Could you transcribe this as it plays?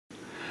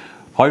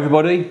Hi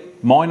everybody,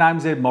 my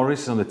name's Ed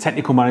Morris and I'm the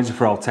Technical Manager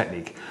for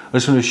Altechnic. I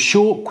just want a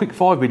short quick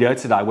fire video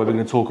today where we're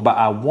going to talk about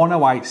our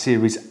 108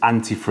 series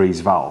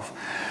antifreeze valve.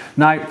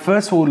 Now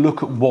first of all,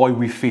 look at why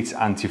we fit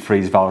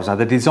antifreeze valves. Now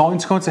they're designed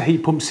to go into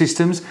heat pump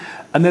systems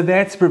and they're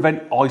there to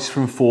prevent ice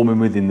from forming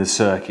within the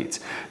circuit.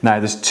 Now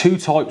there's two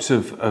types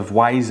of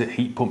ways that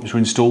heat pumps are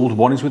installed.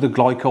 One is with a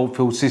glycol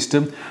filled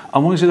system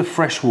and one is with a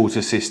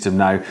freshwater system.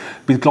 Now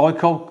with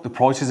glycol, the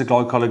prices of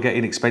glycol are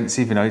getting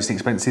expensive. You know, it's an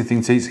expensive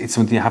thing to, it's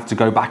something you have to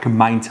go back and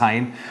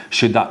maintain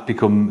should that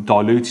become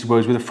diluted,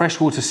 whereas with a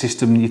freshwater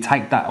system you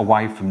take that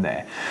away from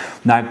there.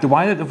 Now the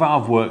way that the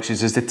valve works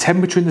is as the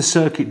temperature in the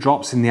circuit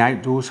drops in the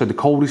outdoors, so the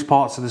coldest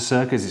parts of the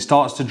circuit, as it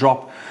starts to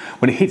drop,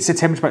 when it hits the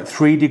temperature about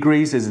 3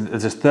 degrees,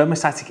 there's a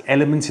thermostatic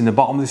element in the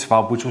bottom of this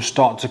valve which will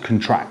start to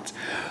contract.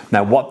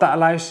 Now what that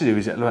allows to do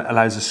is it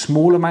allows a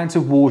small amount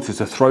of water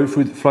to flow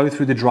through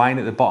the drain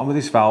at the bottom of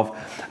this valve,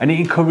 and it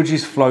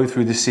encourages flow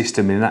through the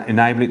system,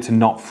 enabling it to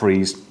not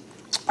freeze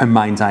and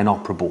maintain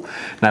operable.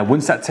 Now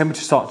once that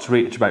temperature starts to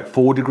reach about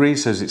 4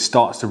 degrees, so as it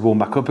starts to warm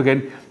back up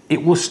again,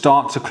 it will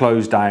start to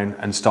close down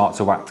and start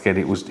to act again.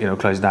 It was,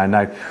 close down.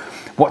 Now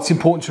what's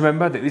important to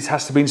remember that this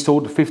has to be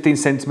installed at 15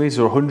 centimeters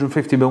or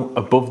 150 mil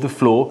above the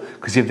floor,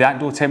 because if the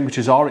outdoor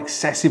temperatures are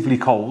excessively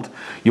cold,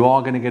 you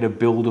are going to get a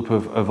build-up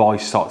of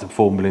ice start to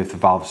form beneath the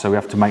valve. So we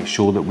have to make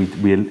sure that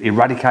we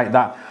eradicate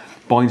that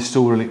by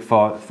installing it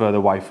further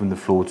away from the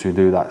floor to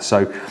do that.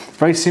 So it's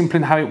very simple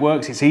in how it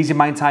works. It's easy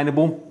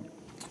maintainable.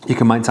 You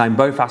can maintain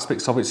both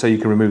aspects of it, so you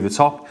can remove the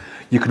top.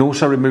 You can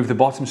also remove the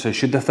bottom, so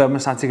should the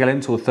thermostatic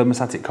element or the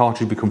thermostatic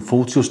cartridge become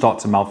faulty or start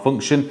to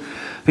malfunction,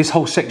 this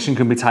whole section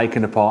can be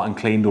taken apart and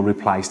cleaned or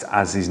replaced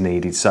as is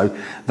needed. So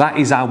that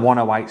is our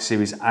 108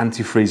 series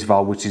antifreeze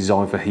valve, which is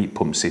designed for heat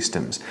pump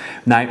systems.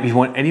 Now, if you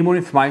want any more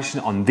information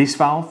on this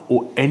valve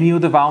or any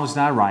other valves in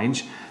our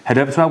range, head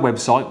over to our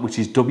website, which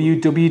is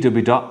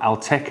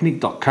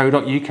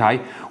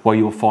www.altechnic.co.uk, where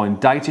you'll find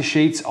data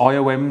sheets,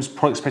 IOMs,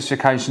 product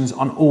specifications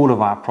on all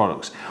of our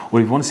products. Or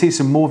if you want to see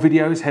some more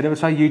videos, head over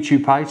to our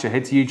YouTube page. So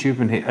head to YouTube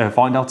and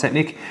find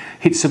Altechnic,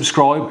 hit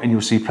subscribe, and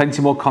you'll see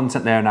plenty more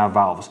content there in our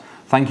valves.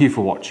 Thank you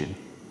for watching.